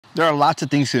There are lots of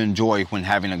things to enjoy when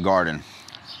having a garden.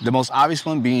 The most obvious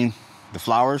one being the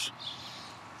flowers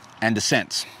and the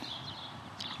scents,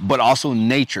 but also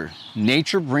nature.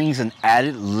 Nature brings an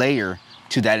added layer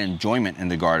to that enjoyment in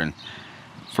the garden.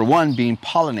 For one, being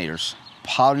pollinators.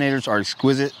 Pollinators are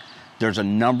exquisite. There's a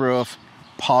number of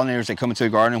pollinators that come into the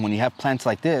garden. When you have plants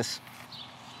like this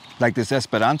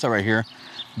Esperanza right here,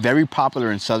 very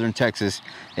popular in southern Texas.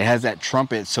 It has that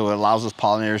trumpet, so it allows those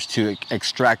pollinators to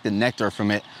extract the nectar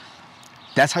from it.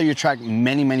 That's how you attract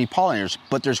many, many pollinators.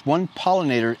 But there's one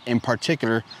pollinator in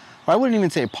particular, or I wouldn't even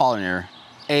say a pollinator,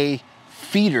 a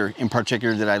feeder in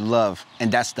particular that I love,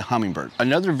 and that's the hummingbird.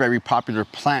 Another very popular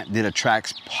plant that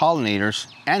attracts pollinators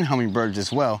and hummingbirds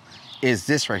as well is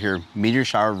this right here, meteor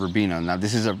shower verbena. Now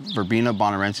this is a verbena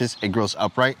bonaerensis. It grows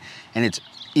upright and it's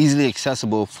easily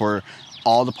accessible for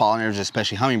all the pollinators,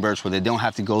 especially hummingbirds, where they don't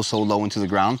have to go so low into the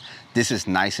ground. This is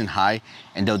nice and high,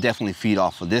 and they'll definitely feed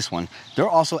off of this one. There are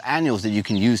also annuals that you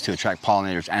can use to attract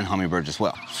pollinators and hummingbirds as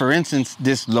well. For instance,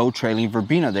 this low trailing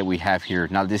verbena that we have here.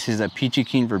 Now this is a peachy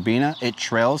keen verbena. It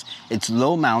trails, it's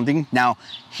low mounding. Now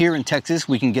here in Texas,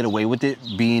 we can get away with it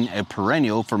being a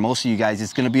perennial. For most of you guys,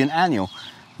 it's gonna be an annual,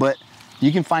 but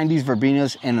you can find these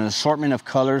verbenas in an assortment of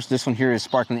colors. This one here is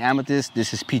sparkling amethyst.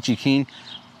 This is peachy keen.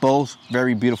 Both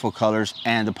very beautiful colors,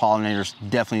 and the pollinators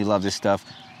definitely love this stuff.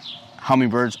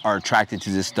 Hummingbirds are attracted to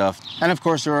this stuff. And of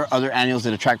course, there are other annuals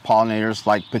that attract pollinators,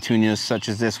 like petunias, such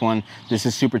as this one. This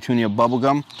is Supertunia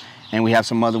bubblegum. And we have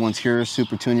some other ones here,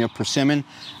 Supertunia persimmon.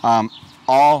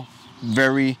 All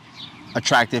very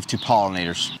attractive to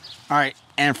pollinators. All right,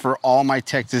 and for all my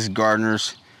Texas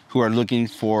gardeners who are looking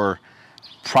for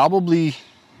probably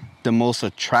the most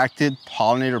attracted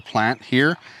pollinator plant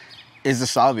here, is the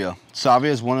salvia.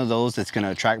 Salvia is one of those that's going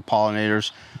to attract pollinators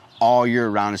all year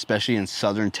round, especially in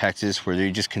southern Texas, where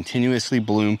they just continuously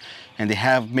bloom, and they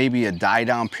have maybe a die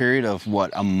down period of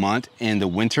a month in the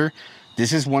winter.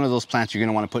 This is one of those plants you're going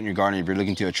to want to put in your garden if you're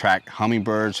looking to attract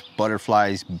hummingbirds,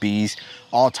 butterflies, bees,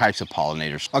 all types of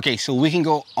pollinators. Okay, so we can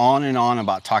go on and on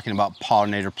about talking about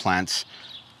pollinator plants,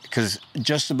 because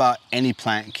just about any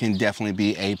plant can definitely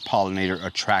be a pollinator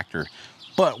attractor.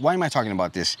 But why am I talking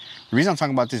about this? The reason I'm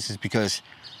talking about this is because,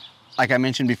 like I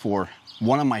mentioned before,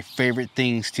 one of my favorite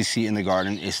things to see in the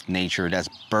garden is nature. That's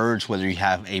birds, whether you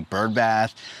have a bird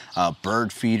bath, a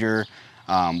bird feeder,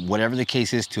 whatever the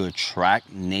case is, to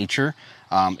attract nature.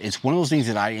 It's one of those things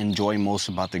that I enjoy most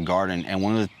about the garden. And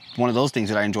one of those things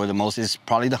that I enjoy the most is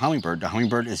probably the hummingbird. The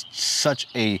hummingbird is such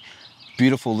a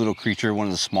beautiful little creature, one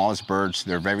of the smallest birds.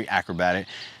 They're very acrobatic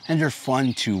and they're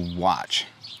fun to watch.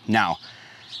 Now,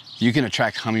 you can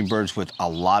attract hummingbirds with a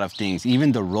lot of things.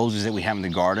 Even the roses that we have in the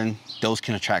garden, those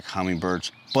can attract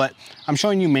hummingbirds. But I'm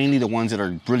showing you mainly the ones that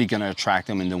are really gonna attract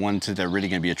them and the ones that they're really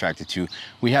gonna be attracted to.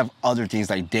 We have other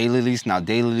things like daylilies. Now,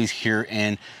 daylilies here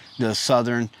in the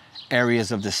southern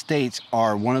areas of the States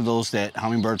are one of those that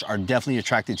hummingbirds are definitely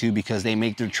attracted to, because they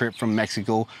make their trip from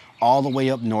Mexico all the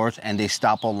way up north and they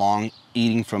stop along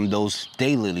eating from those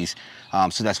daylilies.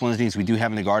 So that's one of the things we do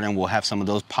have in the garden. We'll have some of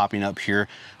those popping up here,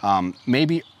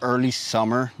 maybe early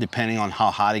summer, depending on how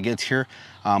hot it gets here.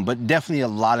 But definitely a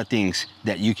lot of things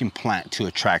that you can plant to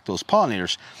attract those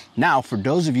pollinators. Now, for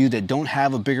those of you that don't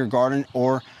have a bigger garden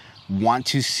or want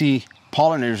to see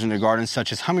pollinators in their garden,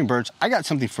 such as hummingbirds, I got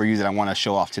something for you that I want to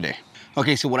show off today.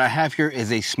 Okay, so what I have here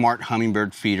is a smart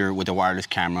hummingbird feeder with a wireless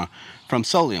camera from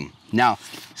Soliom. Now,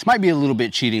 this might be a little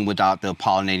bit cheating without the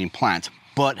pollinating plants,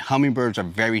 but hummingbirds are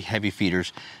very heavy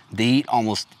feeders. They eat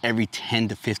almost every 10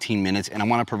 to 15 minutes, and I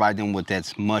want to provide them with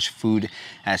as much food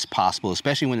as possible,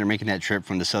 especially when they're making that trip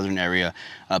from the southern area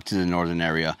up to the northern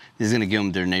area. This is going to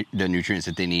give them the nutrients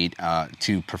that they need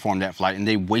to perform that flight, and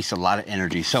they waste a lot of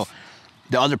energy. So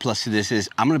the other plus to this is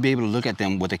I'm going to be able to look at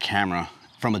them with a camera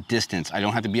from a distance. I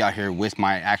don't have to be out here with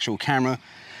my actual camera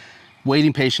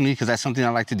waiting patiently, because that's something I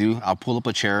like to do. I'll pull up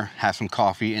a chair, have some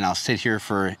coffee, and I'll sit here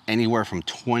for anywhere from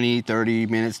 20, 30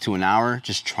 minutes to an hour,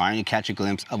 just trying to catch a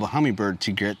glimpse of a hummingbird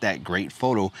to get that great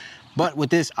photo. But with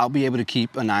this, I'll be able to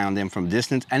keep an eye on them from a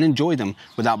distance and enjoy them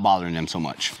without bothering them so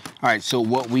much. All right, so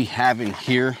what we have in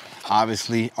here,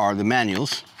 obviously, are the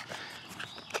manuals,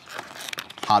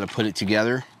 how to put it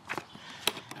together,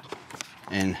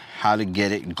 and how to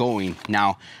get it going.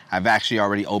 Now, I've actually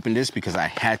already opened this because I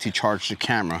had to charge the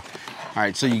camera. All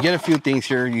right, so you get a few things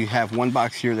here. You have one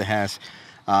box here that has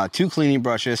 2 cleaning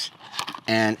brushes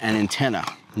and an antenna.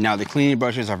 Now, the cleaning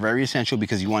brushes are very essential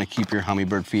because you want to keep your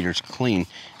hummingbird feeders clean.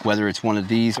 Whether it's one of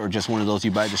these or just one of those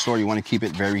you buy at the store, you want to keep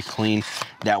it very clean.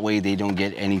 That way they don't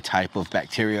get any type of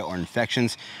bacteria or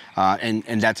infections.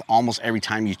 And that's almost every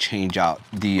time you change out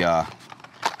the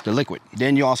liquid.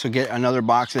 Then you also get another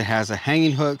box that has a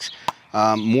hanging hooks,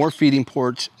 more feeding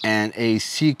ports, and a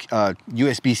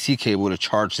USB-C cable to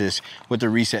charge this with the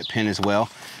reset pin as well.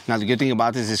 Now the good thing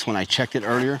about this is when I checked it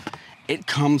earlier, it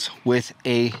comes with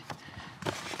a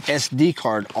SD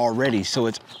card already, so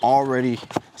it's already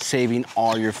saving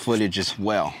all your footage as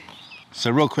well. So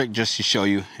real quick, just to show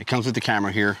you, it comes with the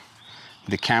camera here.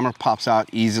 The camera pops out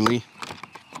easily.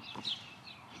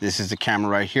 This is the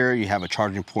camera right here. You have a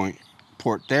charging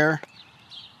port there.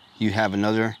 You have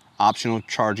another optional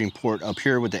charging port up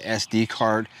here with the SD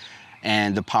card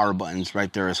and the power buttons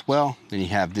right there as well. Then you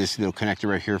have this little connector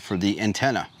right here for the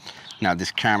antenna. Now this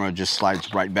camera just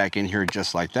slides right back in here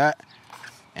just like that.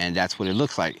 And that's what it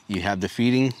looks like. You have the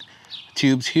feeding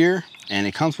tubes here, and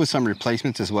it comes with some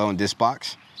replacements as well in this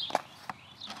box.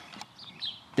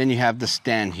 Then you have the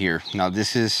stand here. Now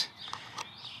this is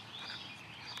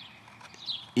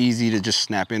easy to just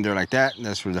snap in there like that.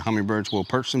 That's where the hummingbirds will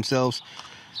perch themselves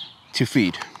to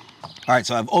feed. All right,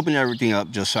 so I've opened everything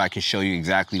up just so I can show you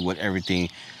exactly what everything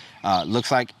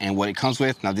looks like and what it comes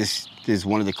with. Now this is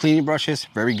one of the cleaning brushes,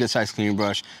 very good size cleaning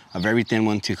brush, a very thin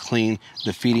one to clean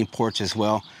the feeding ports as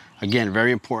well. Again,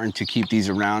 very important to keep these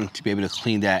around to be able to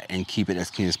clean that and keep it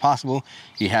as clean as possible.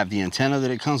 You have the antenna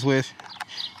that it comes with.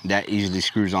 That easily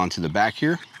screws onto the back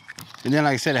here. And then,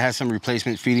 like I said, it has some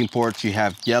replacement feeding ports. You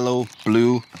have yellow,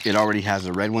 blue. It already has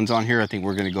the red ones on here. I think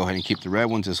we're gonna go ahead and keep the red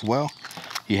ones as well.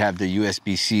 You have the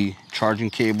USB-C charging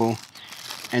cable.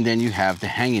 And then you have the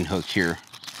hanging hook here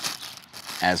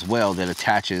as well that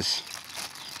attaches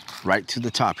right to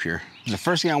the top here. The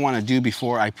first thing I want to do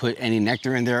before I put any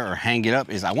nectar in there or hang it up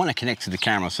is I want to connect to the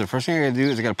camera. So the first thing I gotta do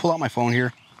is I gotta pull out my phone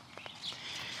here,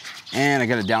 and I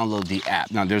gotta download the app.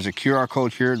 Now there's a QR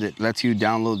code here that lets you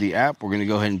download the app. We're gonna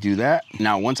go ahead and do that.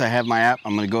 Now once I have my app,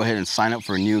 I'm gonna go ahead and sign up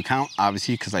for a new account,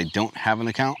 obviously because I don't have an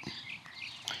account.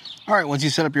 All right, once you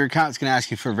set up your account, it's gonna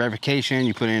ask you for verification.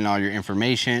 You put in all your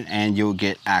information and you'll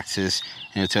get access,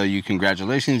 and it'll tell you,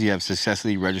 congratulations, you have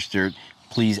successfully registered.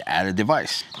 Please add a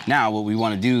device. Now what we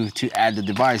want to do to add the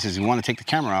device is we want to take the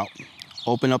camera out,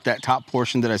 open up that top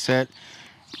portion that I said,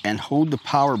 and hold the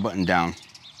power button down,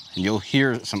 and you'll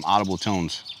hear some audible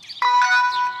tones.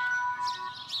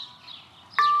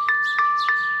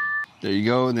 There you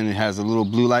go. Then it has a little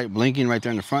blue light blinking right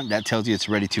there in the front. That tells you it's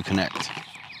ready to connect.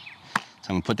 So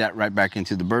I'm gonna put that right back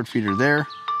into the bird feeder there.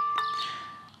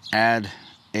 Add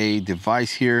a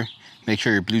device here. Make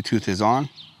sure your Bluetooth is on.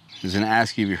 It's gonna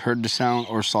ask you if you heard the sound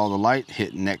or saw the light.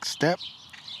 Hit next step,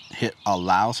 hit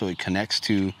allow so it connects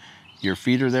to your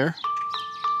feeder there.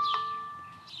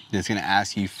 Then it's gonna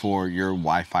ask you for your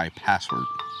Wi-Fi password.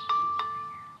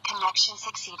 Connection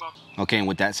succeeded. Okay, and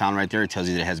with that sound right there, it tells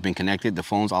you that it has been connected. The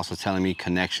phone's also telling me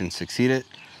connection succeeded.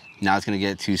 Now it's gonna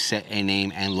get to set a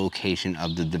name and location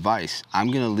of the device. I'm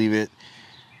gonna leave it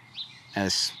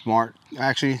as smart,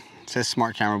 actually, it says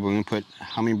smart camera, but we're gonna put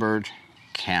hummingbird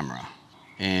camera.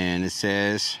 And it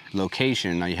says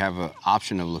location. Now you have an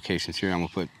option of locations here. I'm gonna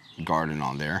put garden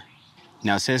on there.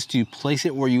 Now it says to place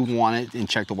it where you want it and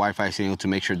check the Wi-Fi signal to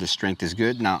make sure the strength is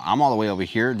good. Now I'm all the way over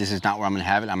here. This is not where I'm gonna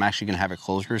have it. I'm actually gonna have it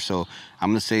closer. So I'm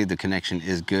gonna say the connection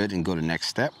is good and go to next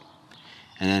step.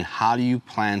 And then how do you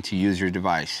plan to use your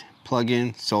device?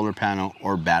 Plug-in, solar panel,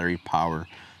 or battery power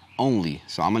only.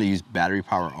 So I'm gonna use battery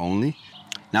power only.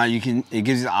 Now it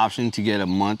gives you the option to get a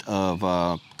month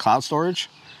of cloud storage.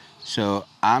 So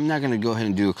I'm not gonna go ahead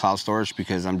and do a cloud storage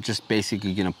because I'm just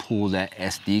basically gonna pull that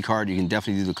SD card. You can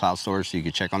definitely do the cloud storage so you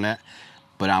can check on that,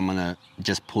 but I'm gonna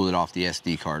just pull it off the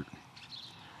SD card.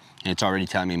 And it's already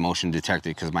telling me motion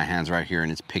detected because my hand's right here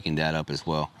and it's picking that up as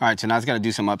well. All right, so now it's gotta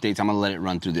do some updates. I'm gonna let it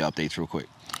run through the updates real quick.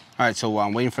 All right, so while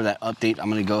I'm waiting for that update, I'm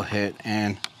gonna go ahead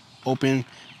and open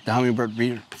the hummingbird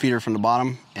feeder from the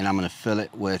bottom, and I'm gonna fill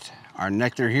it with our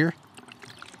nectar here.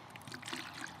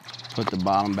 Put the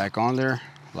bottom back on there,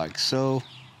 like so.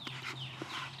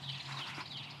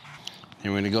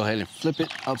 And we're gonna go ahead and flip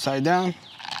it upside down.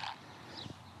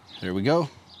 There we go.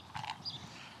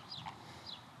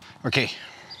 Okay,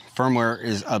 firmware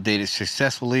is updated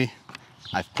successfully.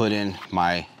 I've put in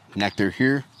my nectar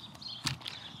here.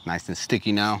 Nice and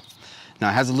sticky now. Now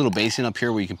it has a little basin up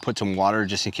here where you can put some water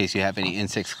just in case you have any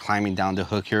insects climbing down the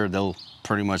hook here. They'll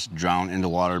pretty much drown in the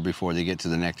water before they get to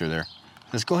the nectar there.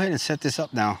 Let's go ahead and set this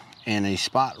up now in a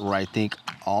spot where I think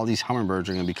all these hummingbirds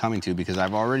are gonna be coming to, because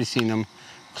I've already seen them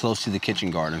close to the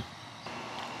kitchen garden.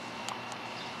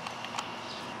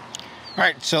 All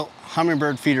right, so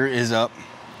hummingbird feeder is up.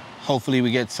 Hopefully we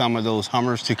get some of those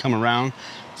hummers to come around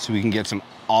so we can get some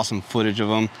awesome footage of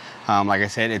them. Like I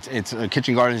said, it's a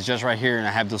kitchen garden is just right here, and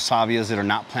I have those salvias that are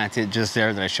not planted just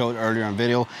there that I showed earlier on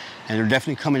video, and they're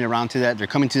definitely coming around to that. They're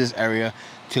coming to this area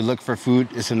to look for food.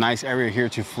 It's a nice area here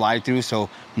to fly through, so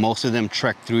most of them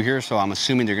trek through here, so I'm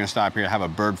assuming they're gonna stop here. I have a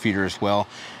bird feeder as well,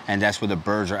 and that's where the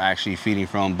birds are actually feeding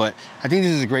from. But I think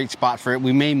this is a great spot for it.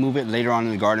 We may move it later on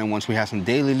in the garden once we have some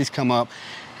daylilies come up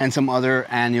and some other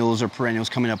annuals or perennials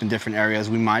coming up in different areas.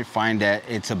 We might find that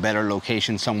it's a better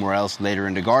location somewhere else later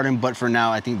in the garden, but for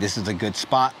now I think this is a good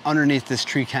spot underneath this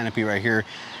tree canopy right here.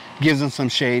 Gives them some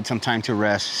shade, some time to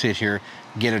rest, sit here,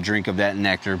 get a drink of that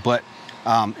nectar. But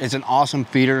it's an awesome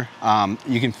feeder.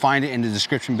 You can find it in the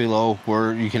description below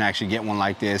where you can actually get one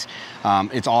like this.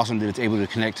 It's awesome that it's able to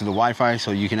connect to the Wi-Fi,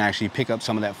 so you can actually pick up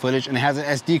some of that footage, and it has an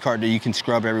SD card that you can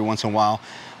scrub every once in a while.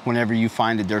 Whenever you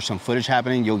find that there's some footage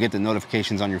happening, you'll get the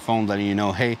notifications on your phone letting you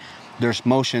know, hey, there's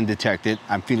motion detected.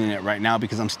 I'm feeling it right now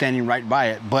because I'm standing right by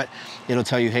it, but it'll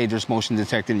tell you, hey, there's motion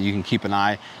detected, and you can keep an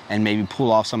eye and maybe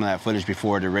pull off some of that footage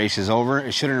before the race is over.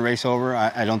 It shouldn't race over.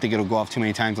 I don't think it'll go off too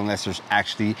many times unless there's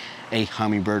actually a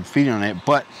hummingbird feeding on it.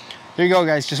 But there you go,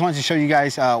 guys. Just wanted to show you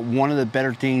guys one of the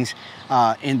better things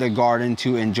in the garden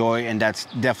to enjoy, and that's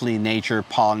definitely nature,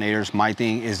 pollinators. My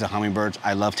thing is the hummingbirds.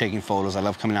 I love taking photos. I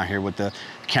love coming out here with the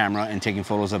camera and taking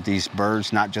photos of these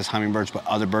birds, not just hummingbirds, but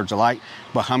other birds alike.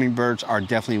 But hummingbirds are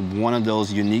definitely one of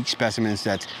those unique specimens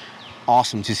that's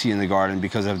awesome to see in the garden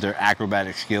because of their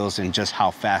acrobatic skills and just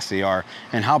how fast they are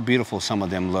and how beautiful some of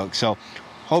them look. So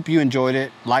hope you enjoyed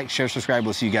it. Like, share, subscribe.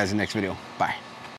 We'll see you guys in the next video. Bye.